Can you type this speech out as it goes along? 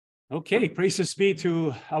Okay, praises be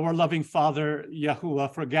to our loving Father,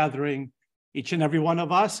 Yahuwah, for gathering each and every one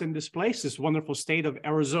of us in this place, this wonderful state of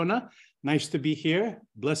Arizona. Nice to be here.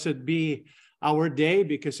 Blessed be our day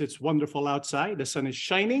because it's wonderful outside. The sun is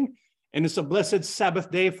shining, and it's a blessed Sabbath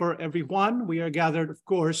day for everyone. We are gathered, of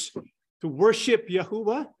course, to worship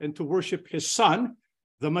Yahuwah and to worship his Son,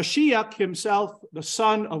 the Mashiach himself, the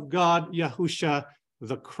Son of God, Yahusha,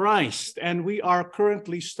 the Christ. And we are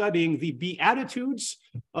currently studying the Beatitudes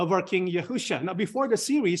of our King Yahusha. Now, before the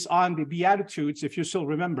series on the Beatitudes, if you still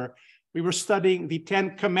remember, we were studying the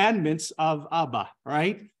 10 Commandments of Abba,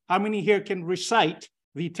 right? How many here can recite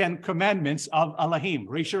the 10 Commandments of Elohim?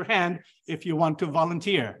 Raise your hand if you want to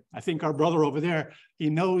volunteer. I think our brother over there, he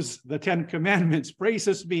knows the 10 Commandments.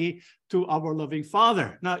 Praises be to our loving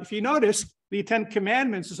Father. Now, if you notice, the 10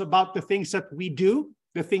 Commandments is about the things that we do,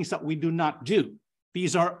 the things that we do not do.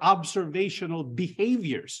 These are observational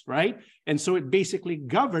behaviors, right? And so it basically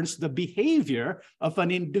governs the behavior of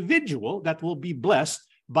an individual that will be blessed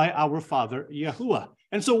by our Father Yahuwah.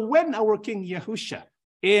 And so when our King Yahusha,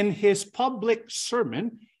 in his public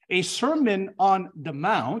sermon, a Sermon on the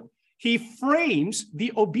Mount, he frames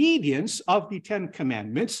the obedience of the 10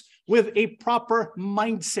 Commandments with a proper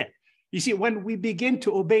mindset. You see, when we begin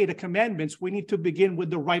to obey the commandments, we need to begin with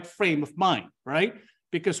the right frame of mind, right?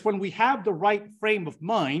 Because when we have the right frame of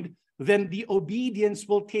mind, then the obedience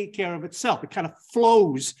will take care of itself. It kind of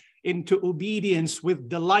flows into obedience with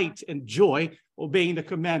delight and joy, obeying the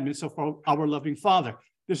commandments of our loving Father.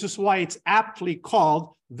 This is why it's aptly called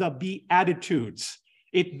the Beatitudes.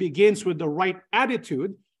 It begins with the right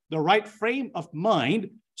attitude, the right frame of mind,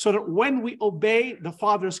 so that when we obey the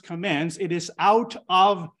Father's commands, it is out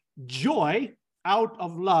of joy, out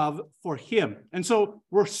of love for him. And so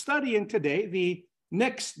we're studying today the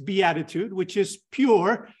next beatitude, which is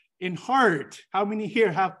pure in heart. How many here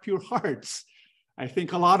have pure hearts? I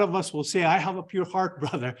think a lot of us will say, I have a pure heart,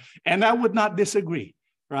 brother. And I would not disagree,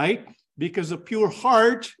 right? Because a pure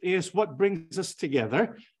heart is what brings us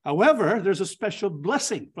together. However, there's a special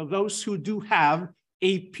blessing for those who do have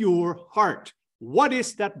a pure heart. What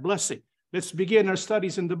is that blessing? Let's begin our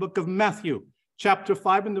studies in the book of Matthew, chapter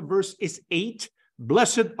 5, and the verse is 8.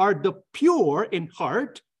 Blessed are the pure in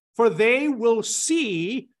heart, for they will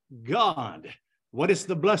see God. What is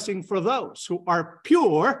the blessing for those who are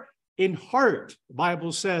pure in heart? The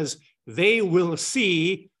Bible says they will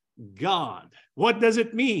see God. What does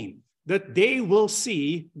it mean that they will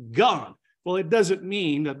see God? Well, it doesn't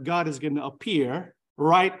mean that God is going to appear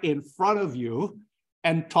right in front of you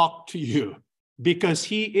and talk to you, because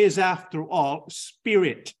he is, after all,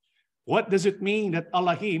 spirit. What does it mean that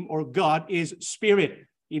Elohim, or God, is spirit?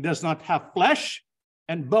 He does not have flesh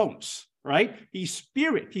and bones, right? He's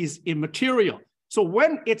spirit, he's immaterial. So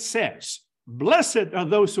when it says, blessed are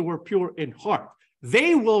those who are pure in heart,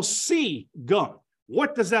 they will see God.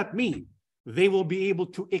 What does that mean? They will be able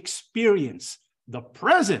to experience the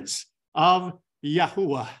presence of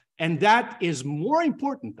Yahuwah. And that is more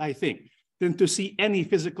important, I think, than to see any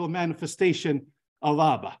physical manifestation of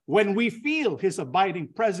Abba. When we feel his abiding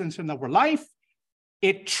presence in our life,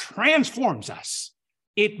 it transforms us,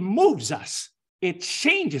 it moves us, it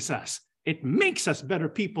changes us. It makes us better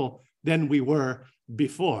people than we were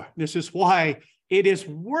before. This is why it is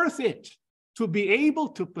worth it to be able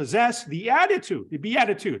to possess the attitude, the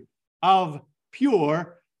beatitude of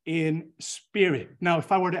pure in spirit. Now,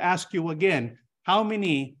 if I were to ask you again, how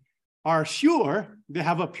many are sure they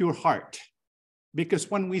have a pure heart? Because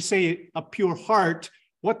when we say a pure heart,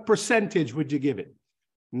 what percentage would you give it?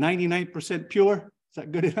 99% pure? Is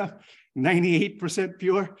that good enough? 98%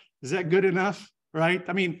 pure? Is that good enough? Right?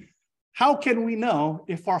 I mean, how can we know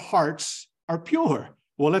if our hearts are pure?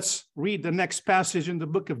 Well, let's read the next passage in the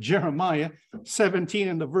book of Jeremiah 17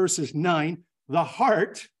 and the verses 9. The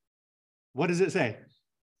heart, what does it say?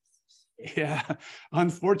 Yeah,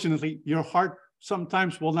 unfortunately, your heart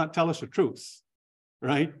sometimes will not tell us the truth,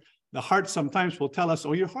 right? The heart sometimes will tell us,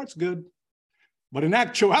 oh, your heart's good. But in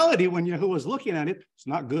actuality, when Yahuwah is looking at it, it's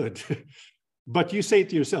not good. But you say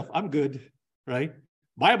to yourself, I'm good, right?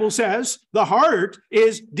 Bible says the heart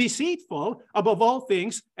is deceitful above all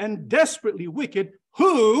things and desperately wicked.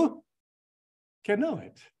 Who can know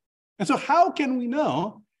it? And so how can we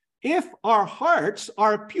know if our hearts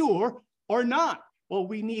are pure or not? Well,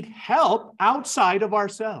 we need help outside of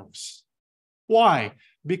ourselves. Why?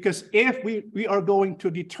 Because if we are going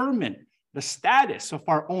to determine the status of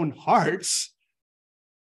our own hearts,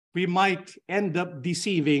 we might end up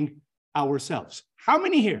deceiving ourselves. How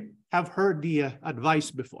many here have heard the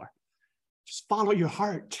advice before? Just follow your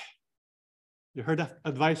heart. You heard that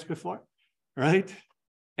advice before, right?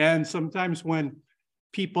 And sometimes when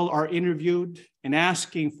people are interviewed and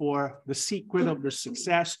asking for the secret of their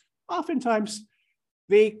success, oftentimes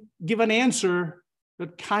they give an answer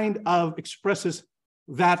that kind of expresses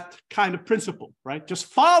that kind of principle, right? Just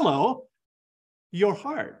follow your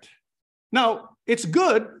heart. Now, it's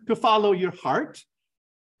good to follow your heart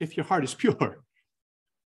if your heart is pure.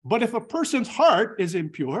 But if a person's heart is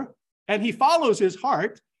impure and he follows his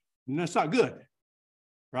heart, that's not good,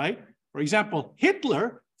 right? For example,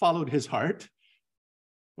 Hitler followed his heart.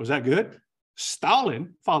 Was that good?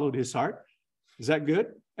 Stalin followed his heart. Is that good?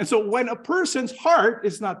 And so when a person's heart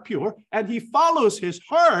is not pure and he follows his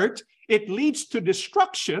heart, it leads to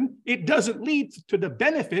destruction. It doesn't lead to the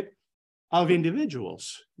benefit of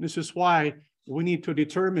individuals. This is why we need to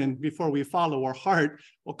determine before we follow our heart,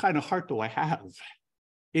 what kind of heart do I have?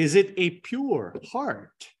 Is it a pure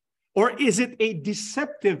heart? Or is it a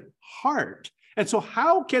deceptive heart? And so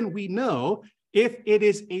how can we know if it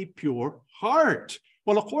is a pure heart?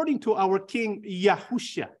 Well, according to our King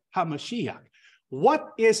Yahushua HaMashiach, what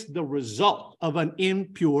is the result of an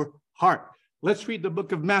impure heart? Let's read the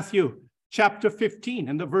book of Matthew, chapter 15,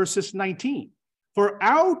 and the verses 19. For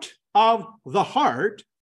out of the heart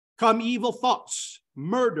come evil thoughts,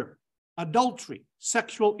 murder, adultery,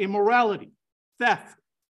 sexual immorality, theft,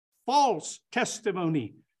 false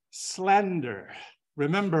testimony, slander.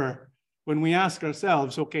 Remember, when we ask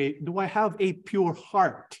ourselves, okay, do I have a pure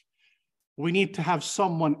heart? We need to have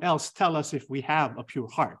someone else tell us if we have a pure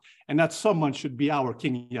heart. And that someone should be our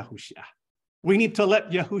King Yahushua. We need to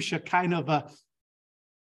let Yahushua kind of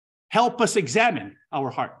help us examine our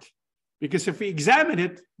heart. Because if we examine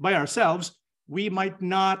it by ourselves, we might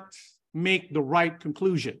not make the right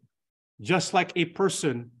conclusion. Just like a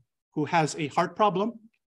person who has a heart problem,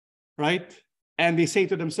 right? And they say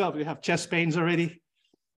to themselves, they have chest pains already.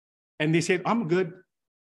 And they say, I'm good,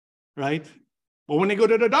 right? But when they go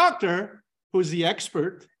to the doctor, who's the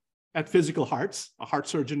expert at physical hearts, a heart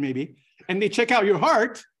surgeon maybe, and they check out your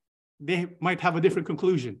heart, they might have a different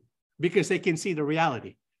conclusion because they can see the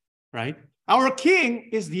reality, right? Our King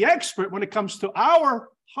is the expert when it comes to our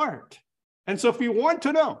heart. And so if we want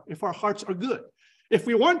to know if our hearts are good, if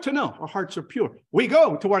we want to know our hearts are pure, we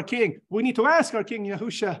go to our King. We need to ask our King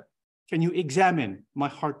Yahushua, can you examine my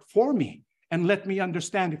heart for me and let me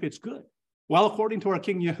understand if it's good? Well, according to our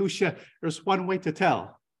King Yahushua, there's one way to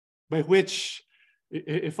tell by which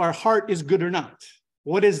if our heart is good or not.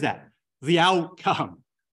 What is that? The outcome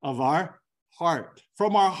of our heart.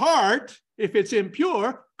 From our heart, if it's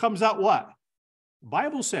impure, comes out what? The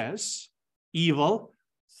Bible says evil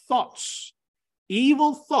thoughts.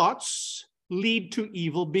 Evil thoughts lead to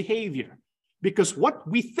evil behavior because what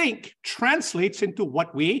we think translates into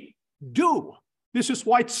what we do. This is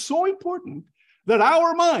why it's so important that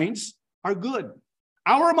our minds are good.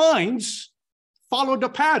 Our minds follow the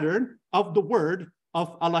pattern of the word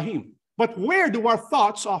of Elohim. But where do our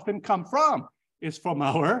thoughts often come from? It's from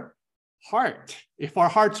our heart. If our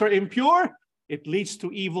hearts are impure, it leads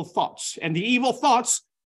to evil thoughts. And the evil thoughts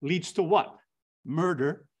leads to what?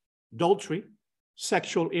 Murder, adultery,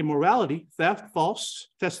 sexual immorality, theft, false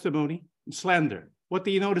testimony, and slander. What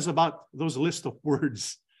do you notice about those list of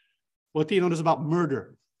words? What do you notice about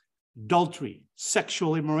murder, adultery,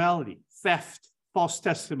 sexual immorality, theft, false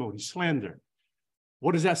testimony, slander?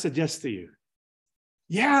 What does that suggest to you?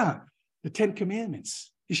 Yeah, the 10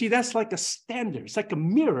 Commandments. You see, that's like a standard. It's like a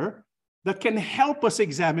mirror that can help us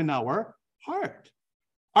examine our heart.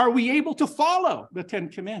 Are we able to follow the 10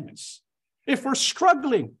 Commandments? If we're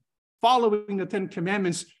struggling following the 10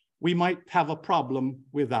 Commandments, we might have a problem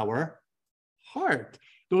with our heart.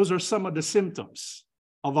 Those are some of the symptoms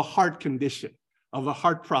of a heart condition, of a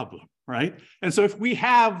heart problem, right? And so if we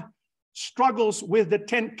have struggles with the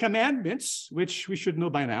 10 Commandments, which we should know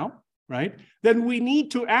by now, right? Then we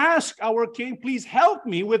need to ask our King, please help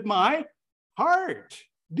me with my heart.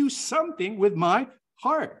 Do something with my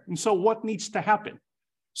heart. And so what needs to happen?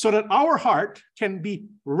 So that our heart can be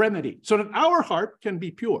remedied, so that our heart can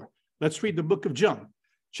be pure. Let's read the book of John,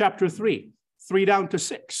 chapter 3, 3 down to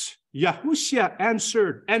 6. Yahushua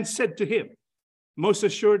answered and said to him, most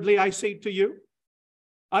assuredly I say to you,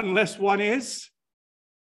 unless one is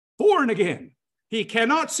born again, he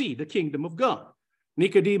cannot see the kingdom of God.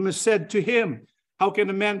 Nicodemus said to him, how can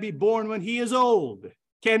a man be born when he is old?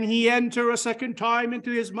 Can he enter a second time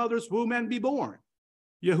into his mother's womb and be born?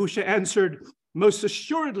 Yahushua answered, most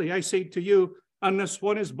assuredly I say to you, unless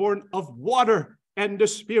one is born of water and the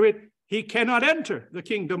Spirit, he cannot enter the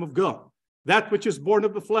kingdom of God. That which is born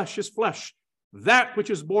of the flesh is flesh. That which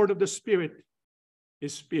is born of the Spirit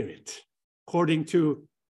is spirit. According to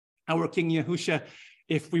our King Yahushua,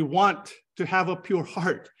 if we want to have a pure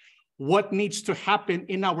heart, what needs to happen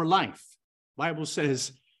in our life? Bible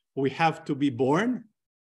says we have to be born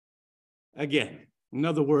again. In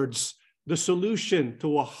other words, the solution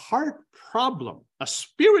to a heart problem, a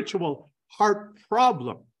spiritual heart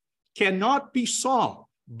problem, cannot be solved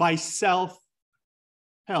by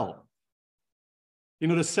self-help. You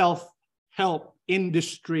know, the self-help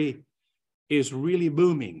industry is really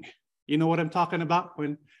booming. You know what I'm talking about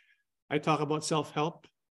when I talk about self-help,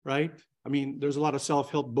 right? I mean, there's a lot of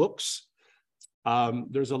self-help books.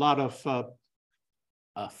 There's a lot of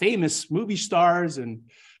famous movie stars and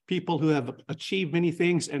people who have achieved many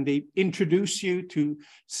things, and they introduce you to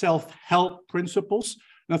self-help principles.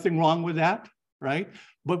 Nothing wrong with that, right?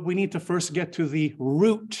 But we need to first get to the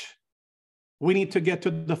root. We need to get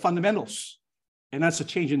to the fundamentals, and that's a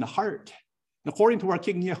change in the heart. According to our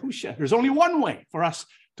King Yahusha, there's only one way for us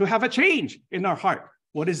to have a change in our heart.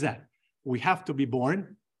 What is that? We have to be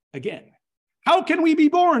born again. How can we be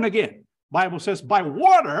born again? Bible says by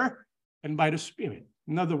water and by the Spirit.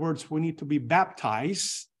 In other words, we need to be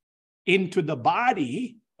baptized into the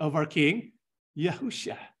body of our King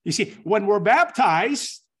Yahusha. You see, when we're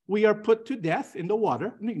baptized, we are put to death in the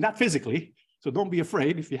water, not physically. So don't be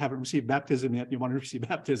afraid if you haven't received baptism yet, you want to receive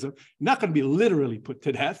baptism. You're not going to be literally put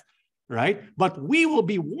to death, right? But we will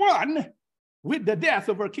be one with the death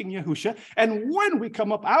of our King Yahusha. And when we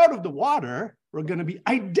come up out of the water, we're going to be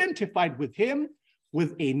identified with him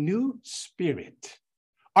with a new spirit.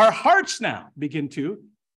 Our hearts now begin to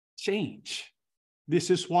change. This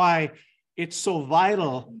is why it's so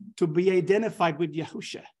vital to be identified with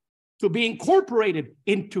Yahusha, to be incorporated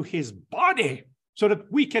into his body so that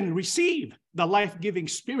we can receive the life-giving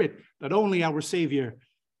spirit that only our Savior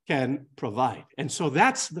can provide. And so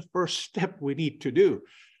that's the first step we need to do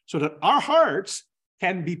so that our hearts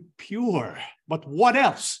can be pure. But what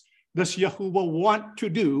else does Yahuwah want to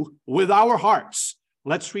do with our hearts?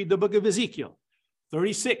 Let's read the book of Ezekiel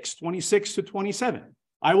 36, 26 to 27.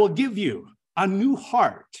 I will give you a new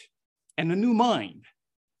heart and a new mind.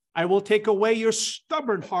 I will take away your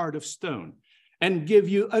stubborn heart of stone and give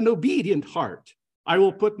you an obedient heart. I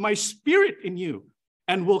will put my spirit in you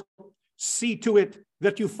and will see to it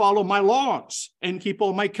that you follow my laws and keep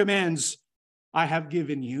all my commands I have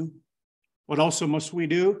given you. What also must we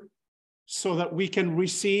do? So that we can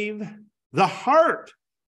receive the heart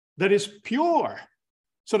that is pure,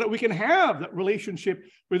 so that we can have that relationship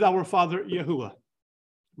with our Father Yahuwah.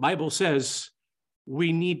 Bible says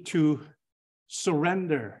we need to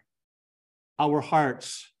surrender our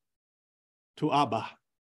hearts to Abba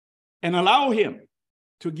and allow him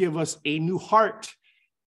to give us a new heart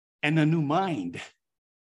and a new mind.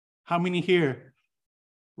 How many here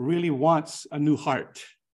really wants a new heart?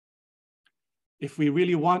 If we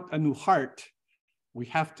really want a new heart, we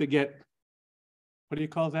have to get, what do you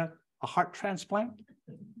call that? A heart transplant,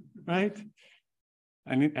 right?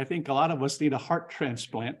 I think a lot of us need a heart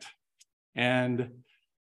transplant. And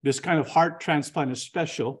this kind of heart transplant is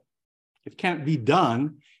special. It can't be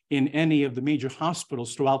done in any of the major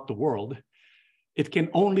hospitals throughout the world. It can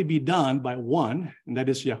only be done by one, and that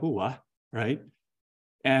is Yahuwah, right?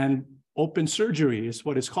 And open surgery is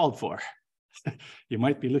what it's called for. You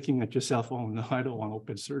might be looking at yourself, oh no, I don't want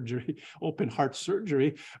open surgery, open heart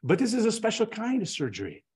surgery, but this is a special kind of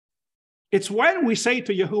surgery. It's when we say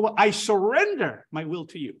to Yahuwah, I surrender my will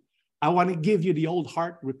to you. I want to give you the old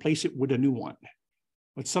heart, replace it with a new one.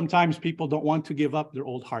 But sometimes people don't want to give up their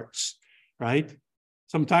old hearts, right?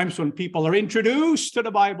 Sometimes when people are introduced to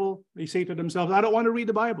the Bible, they say to themselves, I don't want to read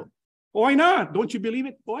the Bible. Why not? Don't you believe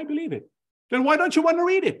it? Oh, I believe it. Then why don't you want to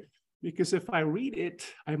read it? Because if I read it,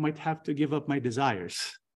 I might have to give up my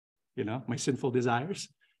desires, my sinful desires.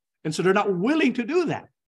 And so they're not willing to do that.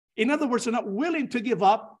 In other words, they're not willing to give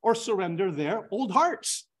up or surrender their old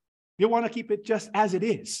hearts. They want to keep it just as it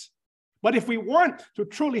is. But if we want to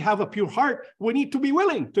truly have a pure heart, we need to be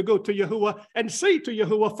willing to go to Yahuwah and say to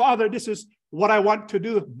Yahuwah, Father, this is what I want to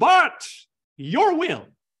do, but your will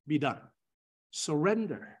be done.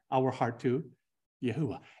 Surrender our heart to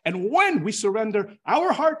Yahuwah. And when we surrender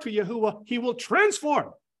our heart to Yahuwah, he will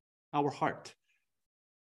transform our heart.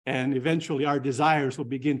 And eventually our desires will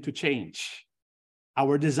begin to change.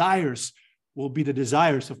 Our desires will be the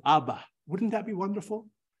desires of Abba. Wouldn't that be wonderful?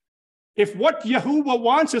 If what Yahuwah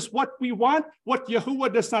wants is what we want, what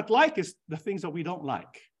Yahuwah does not like is the things that we don't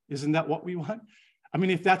like. Isn't that what we want? I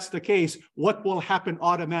mean, if that's the case, what will happen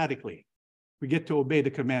automatically? We get to obey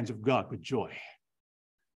the commands of God with joy.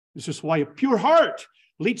 This is why a pure heart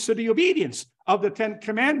leads to the obedience of the 10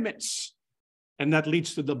 commandments. And that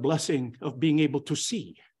leads to the blessing of being able to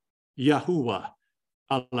see Yahuwah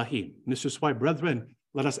Elohim. This is why, brethren,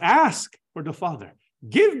 let us ask for the Father.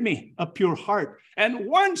 Give me a pure heart. And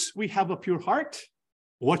once we have a pure heart,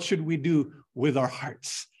 What should we do with our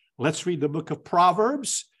hearts? Let's read the book of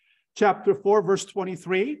Proverbs, chapter 4, verse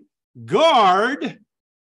 23. Guard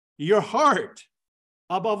your heart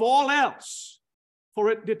above all else,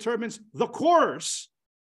 for it determines the course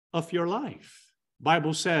of your life.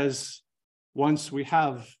 Bible says, once we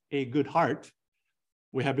have a good heart,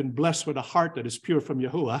 we have been blessed with a heart that is pure from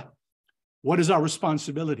Yahuwah. What is our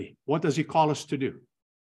responsibility? What does he call us to do?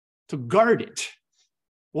 To guard it.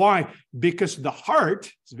 Why? Because the heart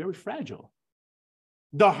is very fragile.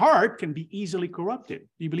 The heart can be easily corrupted.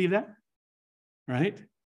 Do you believe that? Right?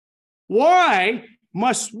 Why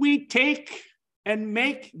must we take and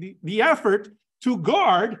make the effort to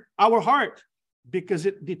guard our heart? Because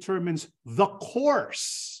it determines the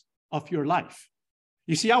course of your life.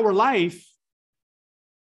 You see, our life,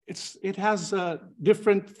 it has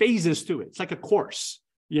different phases to it. It's like a course.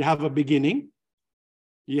 You have a beginning,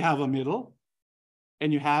 you have a middle,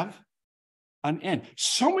 and you have an end.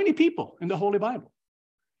 So many people in the Holy Bible,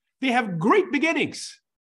 they have great beginnings,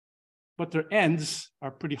 but their ends are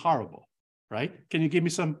pretty horrible, right? Can you give me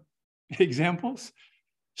some examples?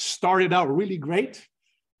 Started out really great,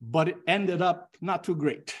 but it ended up not too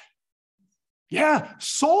great. Yeah,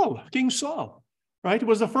 Saul, King Saul, right? He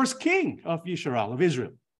was the first king of Israel,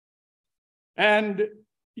 And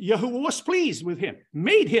Yahuwah was pleased with him,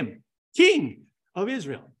 made him king of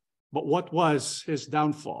Israel. But what was his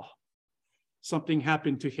downfall? Something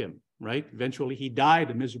happened to him, right? Eventually he died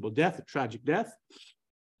a miserable death, a tragic death.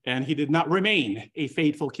 And he did not remain a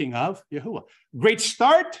faithful king of Yahuwah. Great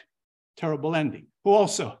start, terrible ending. Who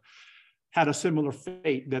also had a similar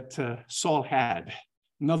fate that Saul had.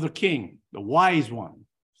 Another king, the wise one,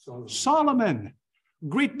 Solomon.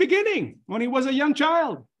 Great beginning when he was a young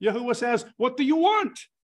child. Yahuwah says, what do you want?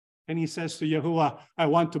 And he says to Yahuwah, I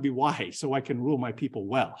want to be wise so I can rule my people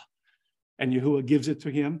well. And Yahuwah gives it to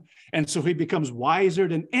him. And so he becomes wiser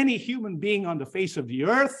than any human being on the face of the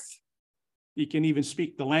earth. He can even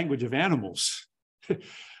speak the language of animals.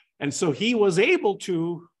 And so he was able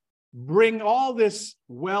to bring all this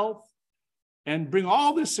wealth and bring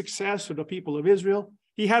all this success to the people of Israel.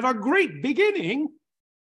 He had a great beginning,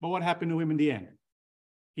 but what happened to him in the end?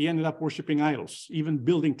 He ended up worshiping idols, even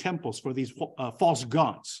building temples for these false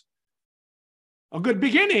gods. A good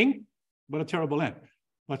beginning, but a terrible end.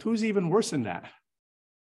 But who's even worse than that?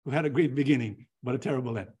 Who had a great beginning, but a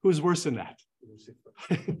terrible end? Who's worse than that?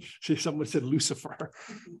 See, someone said Lucifer,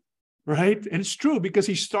 right? And it's true because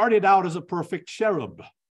he started out as a perfect cherub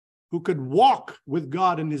who could walk with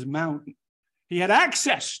God in his mountain. He had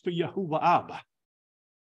access to Yahuwah Abba.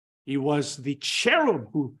 He was the cherub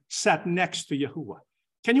who sat next to Yahuwah.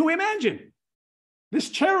 Can you imagine? This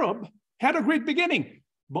cherub had a great beginning,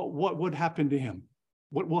 but what would happen to him?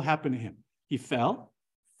 What will happen to him? He fell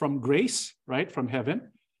from grace, right, from heaven,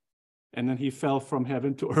 and then he fell from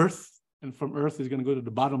heaven to earth, and from earth he's going to go to the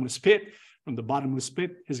bottomless pit. From the bottomless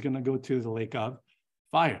pit, he's going to go to the lake of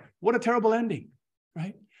fire. What a terrible ending,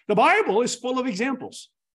 right? The Bible is full of examples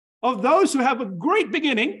of those who have a great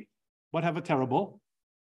beginning, but have a terrible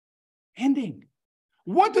ending.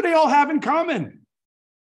 What do they all have in common?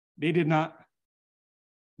 They did not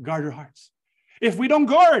guard their hearts. If we don't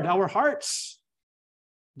guard our hearts,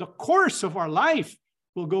 the course of our life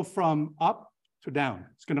will go from up to down.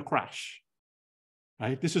 It's going to crash,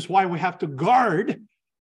 right? This is why we have to guard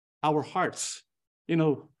our hearts. You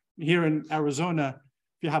know, here in Arizona,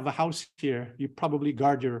 if you have a house here, you probably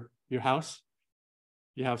guard your house.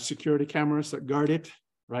 You have security cameras that guard it,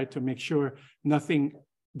 right? To make sure nothing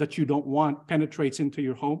that you don't want penetrates into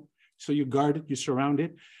your home. So you guard it, you surround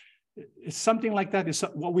it. It's something like that is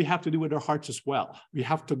what we have to do with our hearts as well. We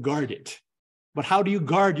have to guard it. But how do you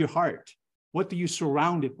guard your heart? What do you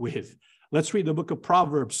surround it with? Let's read the book of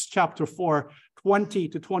Proverbs, chapter 4, 20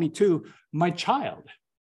 to 22. My child,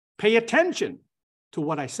 pay attention to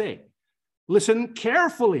what I say. Listen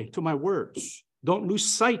carefully to my words. Don't lose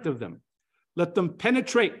sight of them. Let them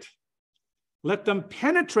penetrate. Let them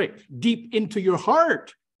penetrate deep into your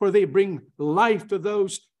heart, for they bring life to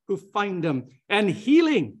those who find them and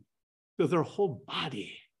healing to their whole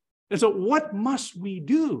body. And so what must we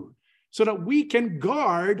do so that we can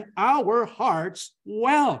guard our hearts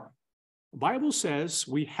well? The Bible says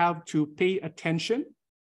we have to pay attention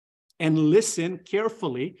and listen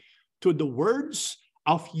carefully to the words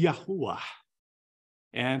of Yahuwah.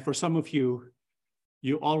 And for some of you,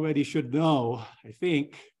 you already should know, I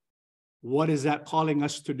think, what is that calling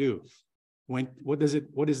us to do? What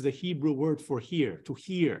is the Hebrew word for hear? To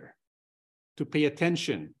hear, to pay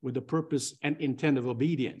attention with the purpose and intent of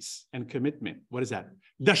obedience and commitment. What is that?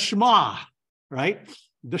 The Shema, right?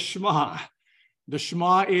 The Shema. The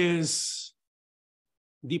Shema is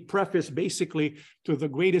the preface basically to the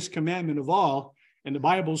greatest commandment of all. And the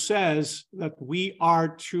Bible says that we are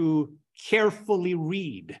to carefully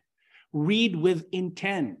read with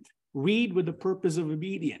intent, read with the purpose of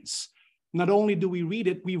obedience. Not only do we read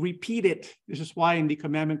it, we repeat it. This is why in the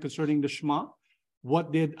commandment concerning the Shema,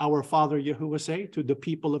 what did our Father Yahuwah say to the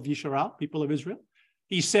people of Yisrael, people of Israel?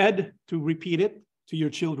 He said to repeat it to your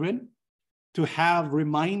children, to have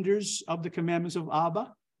reminders of the commandments of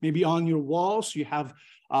Abba. Maybe on your walls, you have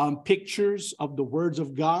pictures of the words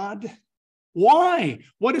of God. Why?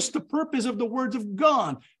 What is the purpose of the words of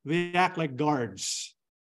God? They act like guards,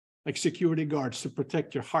 like security guards to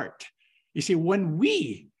protect your heart. You see, when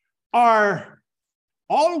we are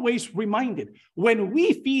always reminded, when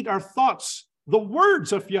we feed our thoughts the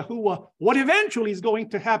words of Yahuwah, what eventually is going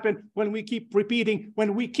to happen when we keep repeating,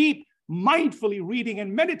 when we keep mindfully reading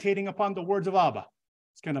and meditating upon the words of Abba,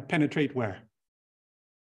 it's going to penetrate where?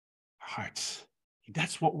 Our hearts.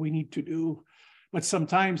 That's what we need to do. But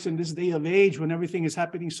sometimes in this day of age, when everything is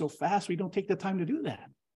happening so fast, we don't take the time to do that,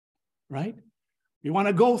 right? We want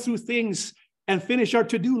to go through things and finish our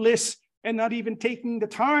to-do list and not even taking the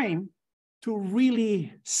time to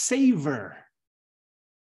really savor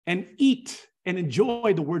and eat and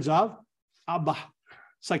enjoy the words of Abba.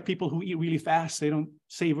 It's like people who eat really fast. They don't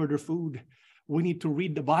savor their food. We need to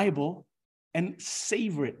read the Bible and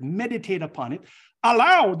savor it, meditate upon it,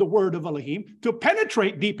 allow the word of Elohim to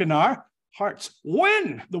penetrate deep in our hearts.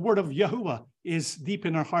 When the word of Yahuwah is deep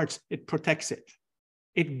in our hearts, it protects it.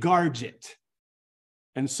 It guards it.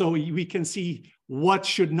 And so we can see what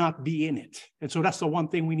should not be in it. And so that's the one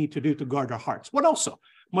thing we need to do to guard our hearts. What also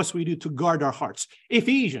must we do to guard our hearts?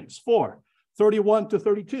 Ephesians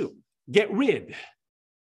 4:31-32. Get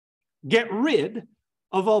rid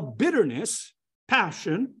of all bitterness,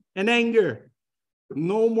 passion, and anger.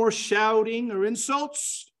 No more shouting or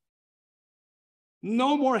insults.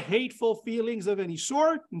 No more hateful feelings of any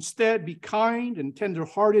sort. Instead, be kind and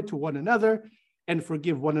tender-hearted to one another and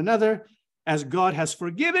forgive one another as God has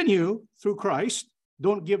forgiven you through Christ.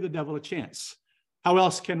 Don't give the devil a chance. How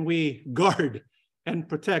else can we guard and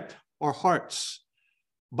protect our hearts?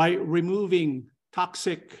 By removing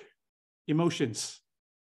toxic emotions.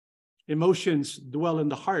 Emotions dwell in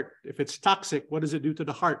the heart. If it's toxic, what does it do to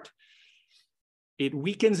the heart? It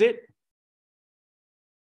weakens it,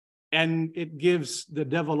 and it gives the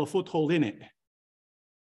devil a foothold in it.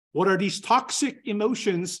 What are these toxic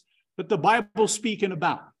emotions that the Bible's speaking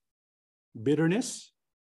about? Bitterness,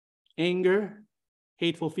 anger,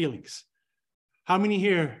 hateful feelings. How many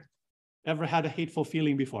here ever had a hateful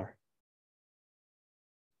feeling before?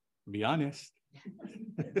 Be honest.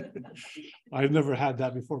 I've never had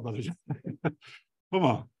that before, Brother John. Come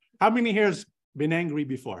on. How many here has been angry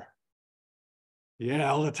before?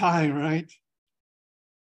 Yeah, all the time, right?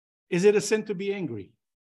 Is it a sin to be angry?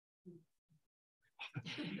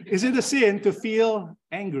 Is it a sin to feel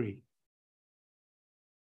angry?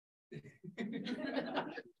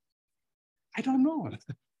 I don't know.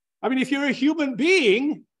 I mean, if you're a human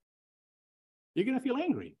being, you're going to feel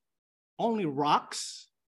angry. Only rocks,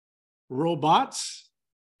 robots,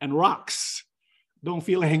 and rocks don't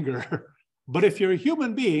feel anger. But if you're a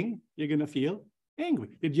human being, you're going to feel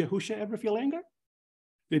angry. Did Yahusha ever feel anger?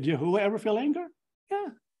 Did Yahuwah ever feel anger? Yeah.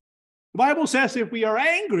 The Bible says if we are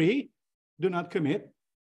angry, do not commit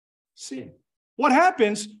sin. What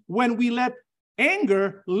happens when we let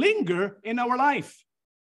anger linger in our life?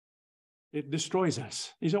 It destroys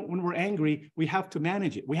us. You know, when we're angry, we have to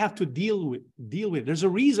manage it. We have to deal with it. There's a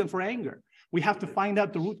reason for anger. We have to find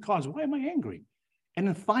out the root cause. Why am I angry? And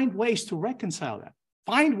then find ways to reconcile that.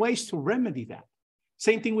 Find ways to remedy that.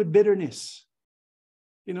 Same thing with bitterness.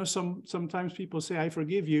 You know, sometimes people say, I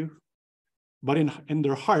forgive you, but in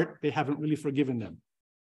their heart, they haven't really forgiven them,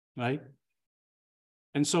 right?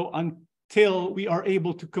 And so until we are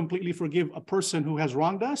able to completely forgive a person who has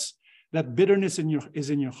wronged us, that bitterness is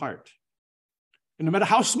in your heart. And no matter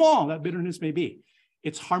how small that bitterness may be,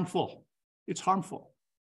 it's harmful. It's harmful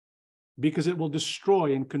because it will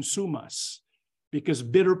destroy and consume us, because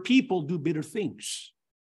bitter people do bitter things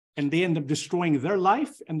and they end up destroying their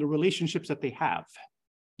life and the relationships that they have.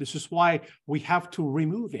 This is why we have to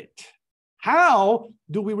remove it. How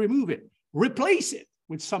do we remove it? Replace it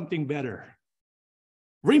with something better.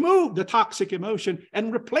 Remove the toxic emotion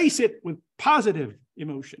and replace it with positive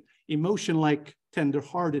emotion. Emotion like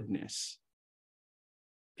tenderheartedness,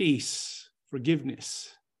 peace,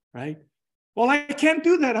 forgiveness, right? Well, I can't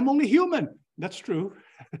do that. I'm only human. That's true,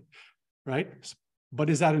 right? But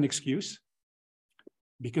is that an excuse?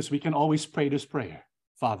 Because we can always pray this prayer.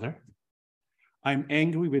 Father, I'm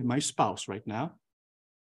angry with my spouse right now,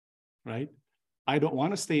 right? I don't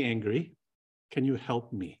want to stay angry. can you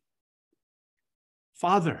help me?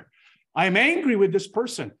 Father, I'm angry with this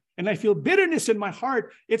person and I feel bitterness in my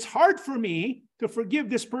heart. It's hard for me to forgive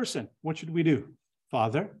this person. What should we do?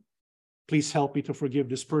 Father, please help me to forgive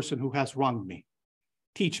this person who has wronged me.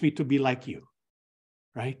 Teach me to be like you,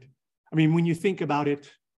 right? I mean, when you think about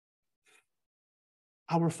it,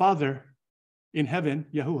 our Father in heaven,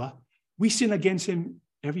 Yahuwah, we sin against him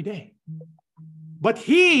every day. But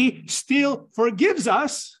he still forgives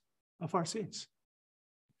us of our sins.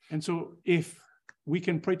 And so if we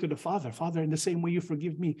can pray to the Father, Father, in the same way you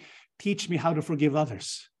forgive me, teach me how to forgive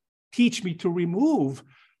others. Teach me to remove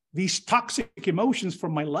these toxic emotions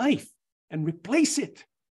from my life and replace it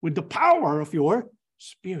with the power of your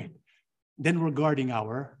Spirit. Then we're guarding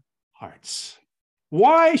our hearts.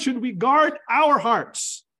 Why should we guard our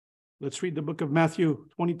hearts? Let's read the book of Matthew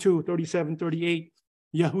 22, 37, 38.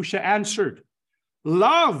 Yahusha answered,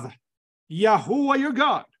 love Yahuwah your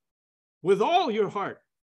God with all your heart,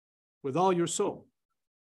 with all your soul,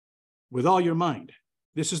 with all your mind.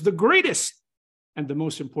 This is the greatest and the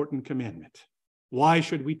most important commandment. Why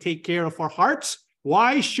should we take care of our hearts?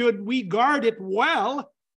 Why should we guard it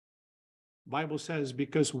well? The Bible says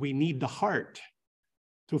because we need the heart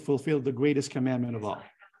to fulfill the greatest commandment of all.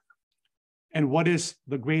 And what is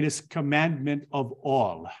the greatest commandment of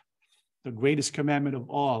all? The greatest commandment of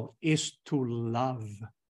all is to love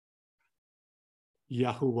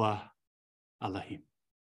Yahuwah Elohim.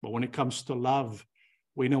 But when it comes to love,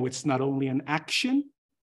 we know it's not only an action.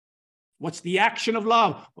 What's the action of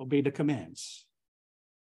love? Obey the commands.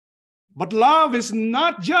 But love is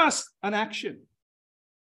not just an action.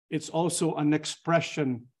 It's also an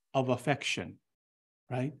expression of affection,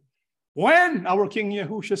 right? When our King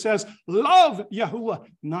Yahusha says, love Yahuwah,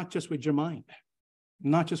 not just with your mind,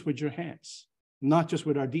 not just with your hands, not just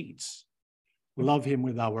with our deeds. Love him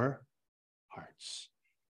with our hearts.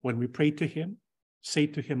 When we pray to him, say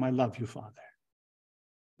to him, I love you, Father.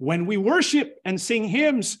 When we worship and sing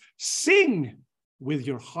hymns, sing with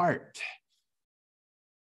your heart.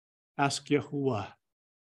 Ask Yahuwah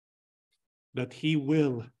that he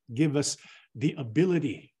will give us the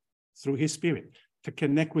ability through his Spirit to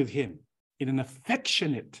connect with him in an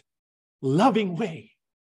affectionate, loving way.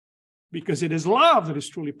 Because it is love that is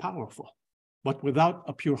truly powerful. But without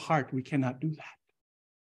a pure heart, we cannot do that.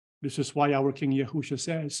 This is why our King Yahusha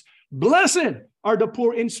says, blessed are the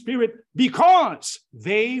poor in spirit because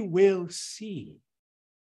they will see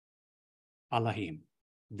Elohim.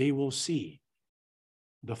 They will see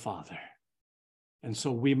the Father. And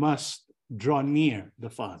so we must draw near the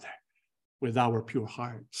Father with our pure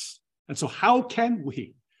hearts. And so how can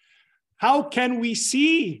we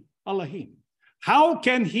see Elohim? How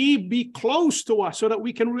can he be close to us so that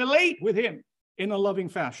we can relate with him in a loving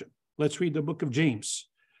fashion? Let's read the book of James,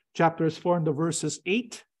 chapters 4 and the verses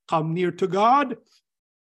 8. Come near to God,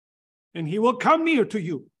 and he will come near to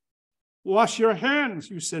you. Wash your hands,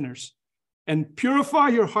 you sinners, and purify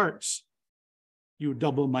your hearts, you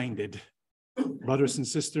double-minded. Brothers and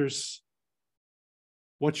sisters,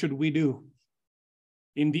 what should we do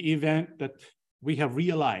in the event that we have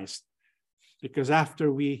realized? Because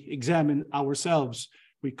after we examine ourselves,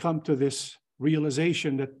 we come to this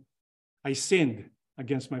realization that I sinned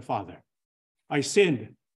against my Father. I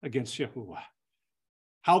sinned against Yahuwah.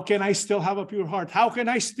 How can I still have a pure heart? How can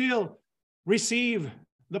I still receive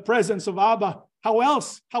the presence of Abba? How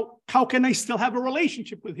else? How can I still have a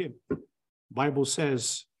relationship with him? The Bible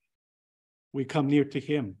says we come near to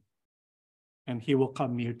him and he will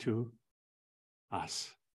come near to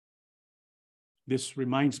us. This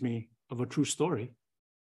reminds me of a true story.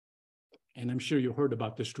 And I'm sure you heard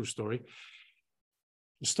about this true story.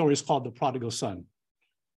 The story is called The Prodigal Son.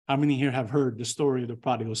 How many here have heard the story of the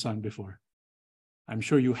prodigal son before? I'm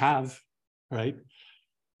sure you have, right?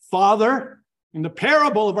 Father, in the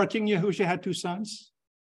parable of our King Yahusha, had two sons.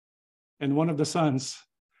 And one of the sons,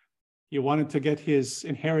 he wanted to get his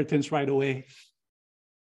inheritance right away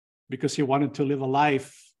because he wanted to live a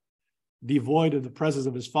life devoid of the presence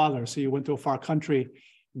of his father. So he went to a far country,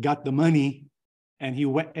 got the money, and he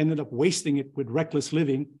ended up wasting it with reckless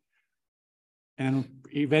living. And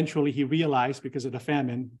eventually he realized, because of the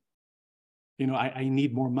famine, I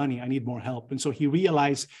need more money, I need more help. And so he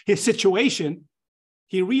realized his situation.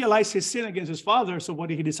 He realized his sin against his father. So what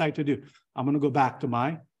did he decide to do? I'm going to go back to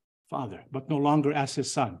my father, but no longer as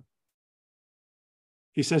his son.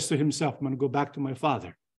 He says to himself, I'm going to go back to my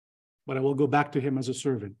father, but I will go back to him as a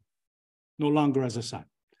servant, no longer as a son,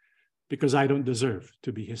 because I don't deserve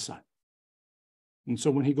to be his son. And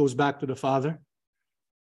so when he goes back to the father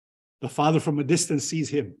from a distance sees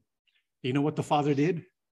him. You know what the father did?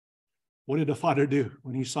 What did the father do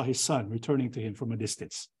when he saw his son returning to him from a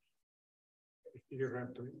distance?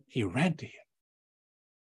 He ran to him.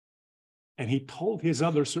 And he told his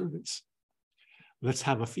other servants, let's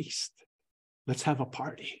have a feast. Let's have a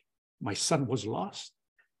party. My son was lost.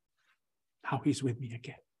 Now he's with me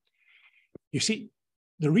again. You see,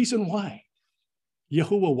 the reason why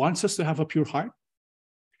Yahuwah wants us to have a pure heart,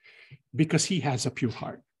 because he has a pure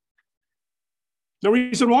heart. The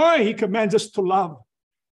reason why he commands us to love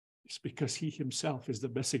is because he himself is the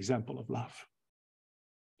best example of love.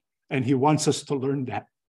 And he wants us to learn that.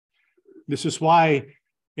 This is why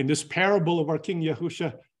in this parable of our King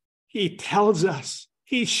Yahushua, he tells us,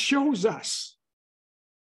 he shows us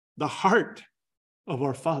the heart of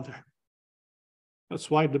our Father. That's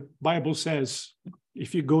why the Bible says,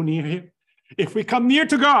 if you go near him, if we come near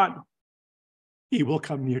to God, he will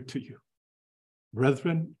come near to you.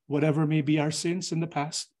 Brethren, whatever may be our sins in the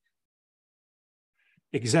past,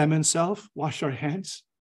 examine self, wash our hands,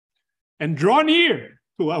 and draw near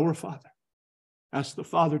to our Father. Ask the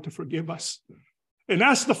Father to forgive us, and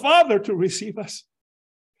ask the Father to receive us.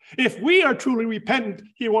 If we are truly repentant,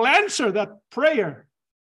 he will answer that prayer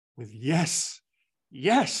with yes,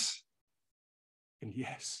 yes, and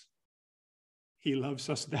yes. He loves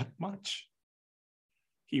us that much.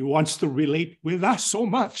 He wants to relate with us so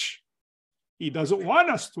much. He doesn't want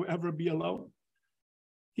us to ever be alone.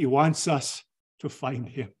 He wants us to find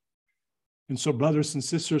him. And so, brothers and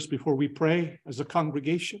sisters, before we pray as a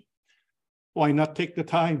congregation, why not take the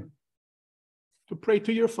time to pray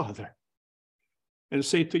to your Father and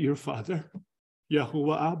say to your Father,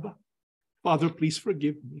 Yahuwah Abba, Father, please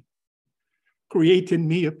forgive me. Create in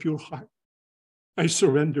me a pure heart. I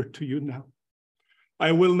surrender to you now.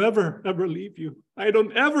 I will never, ever leave you. I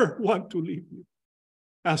don't ever want to leave you.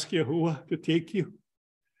 Ask Yahuwah to take you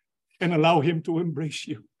and allow him to embrace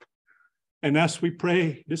you. And as we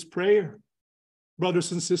pray this prayer,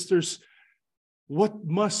 brothers and sisters, what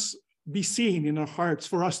must be seen in our hearts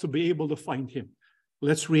for us to be able to find him?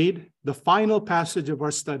 Let's read the final passage of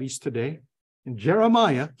our studies today in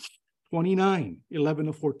Jeremiah 29, 11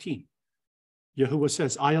 to 14. Yahuwah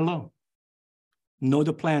says, I alone know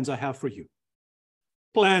the plans I have for you.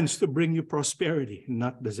 Plans to bring you prosperity,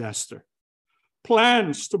 not disaster.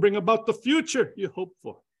 Plans to bring about the future you hope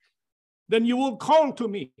for. Then you will call to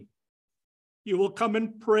me. You will come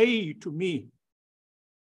and pray to me,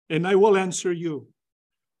 and I will answer you.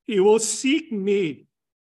 You will seek me,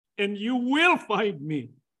 and you will find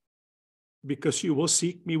me, because you will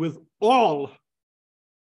seek me with all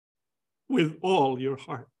your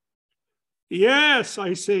heart. Yes,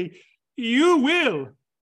 I say, you will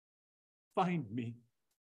find me.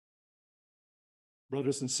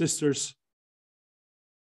 Brothers and sisters,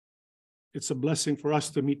 it's a blessing for us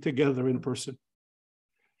to meet together in person.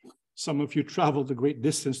 Some of you traveled a great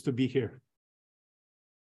distance to be here.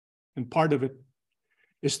 And part of it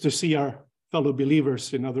is to see our fellow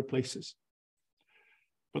believers in other places.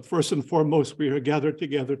 But first and foremost, we are gathered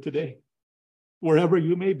together today, wherever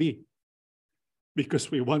you may be, because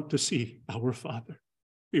we want to see our Father.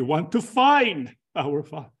 We want to find our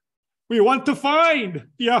Father. We want to find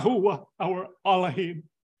Yahuwah, our Elohim.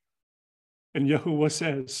 And Yahuwah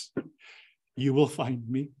says, you will find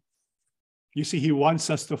me. You see, he wants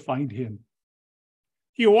us to find him.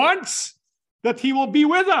 He wants that he will be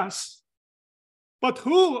with us. But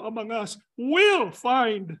who among us will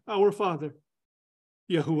find our Father?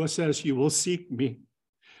 Yahuwah says, you will seek me.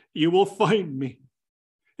 You will find me.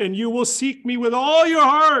 And you will seek me with all your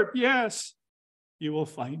heart. Yes, you will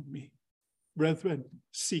find me. Brethren,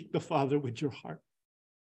 seek the Father with your heart.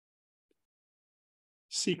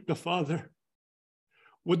 Seek the Father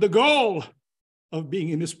with the goal of being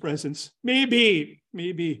in his presence. Maybe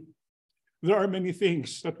there are many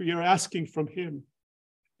things that we are asking from him.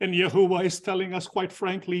 And Yahuwah is telling us quite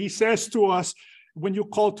frankly, he says to us, when you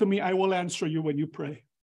call to me, I will answer you when you pray.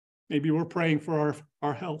 Maybe we're praying for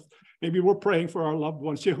our health. Maybe we're praying for our loved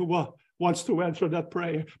ones. Yahuwah wants to answer that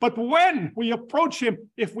prayer. But when we approach him,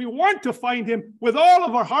 if we want to find him with all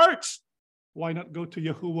of our hearts, why not go to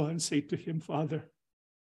Yahuwah and say to him, Father,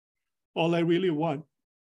 all I really want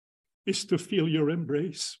is to feel your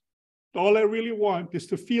embrace. All I really want is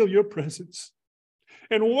to feel your presence.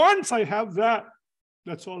 And once I have that,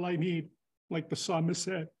 that's all I need, like the psalmist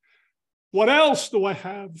said. What else do I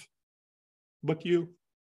have but you?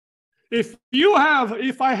 If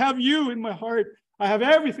I have you in my heart, I have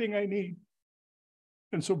everything I need.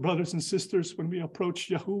 And so, brothers and sisters, when we approach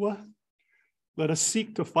Yahuwah, let us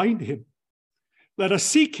seek to find him. Let us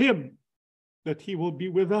seek him, that he will be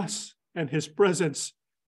with us, and his presence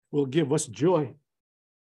will give us joy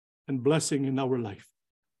and blessing in our life.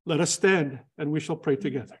 Let us stand, and we shall pray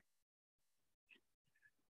together.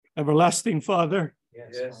 Everlasting Father,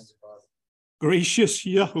 yes. Gracious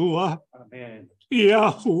Yahuwah, Amen.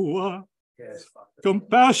 Yahuwah, Yes, Father.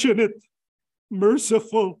 compassionate,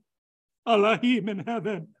 merciful, Elohim in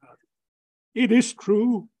heaven. It is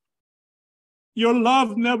true. Your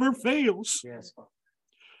love never fails. Yes, Father.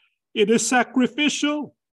 It is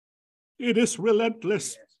sacrificial. It is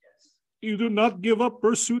relentless. Yes, You do not give up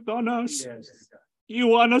pursuit on us. yes. You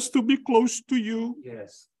want us to be close to you.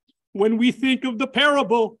 Yes, When we think of the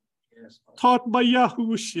parable yes, Father. taught by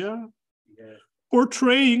Yahushua, Yes,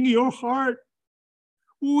 portraying your heart,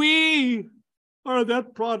 we are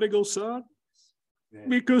that prodigal son, yes,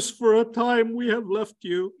 because for a time we have left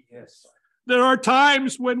you. yes, There are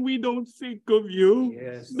times when we don't think of you.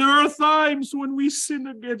 yes, There are times when we sin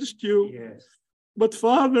against you. yes, But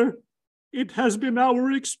Father, it has been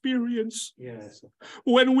our experience yes,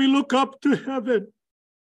 when we look up to heaven,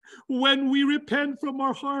 when we repent from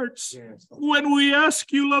our hearts, yes, when we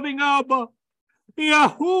ask you, loving Abba,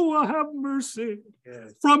 Yahuwah, have mercy.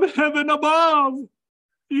 yes, From heaven above,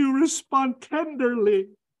 you respond tenderly.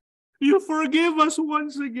 You forgive us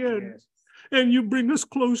once again, yes. and you bring us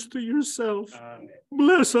close to yourself. Amen.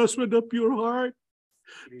 Bless us with a pure heart.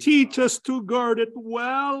 Teach us to guard it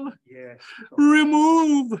well. Yes,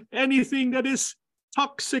 Remove anything that is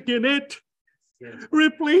toxic in it. yes,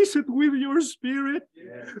 Replace it with your spirit.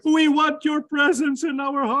 yes, We want your presence in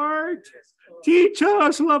our heart. yes, Teach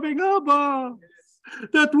us, loving Abba,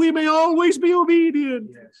 that we may always be obedient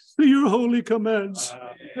yes. to your holy commands.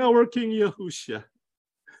 Amen. Our King Yahushua,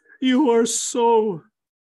 you are so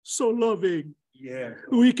loving. Yes,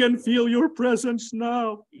 We can feel your presence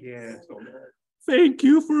now. yes, Thank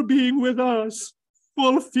you for being with us,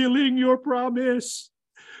 fulfilling your promise.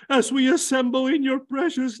 As we assemble in your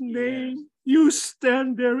precious name, you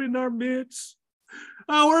stand there in our midst.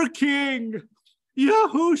 Our King,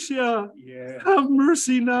 Yahushua, yes, have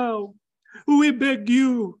mercy now. We beg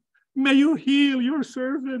you, may you heal your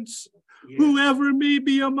servants, yes, whoever may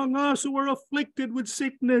be among us who are afflicted with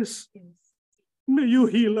sickness. May you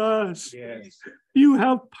heal us. yes, You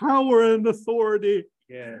have power and authority.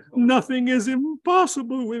 yes, Nothing is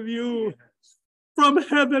impossible with you. From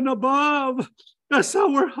heaven above, as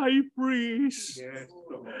our high priest, yes,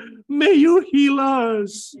 may you heal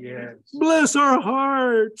us. yes, Bless our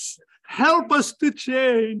hearts. Help us to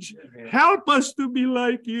change. Help us to be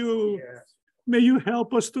like you. yes. May you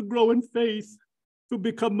help us to grow in faith, to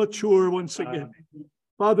become mature once again.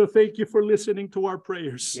 Father, thank you for listening to our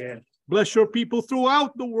prayers. Yes, Bless your people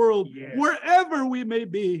throughout the world, Yes. wherever we may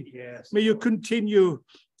be. yes, May you continue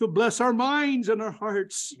to bless our minds and our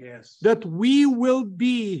hearts, yes. that we will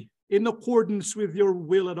be in accordance with your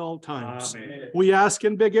will at all times. Amen. We ask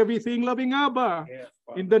and beg everything, loving Abba, Yes,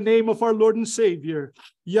 in the name of our Lord and Savior,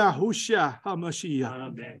 Yahushua HaMashiach.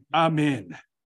 Amen. Amen.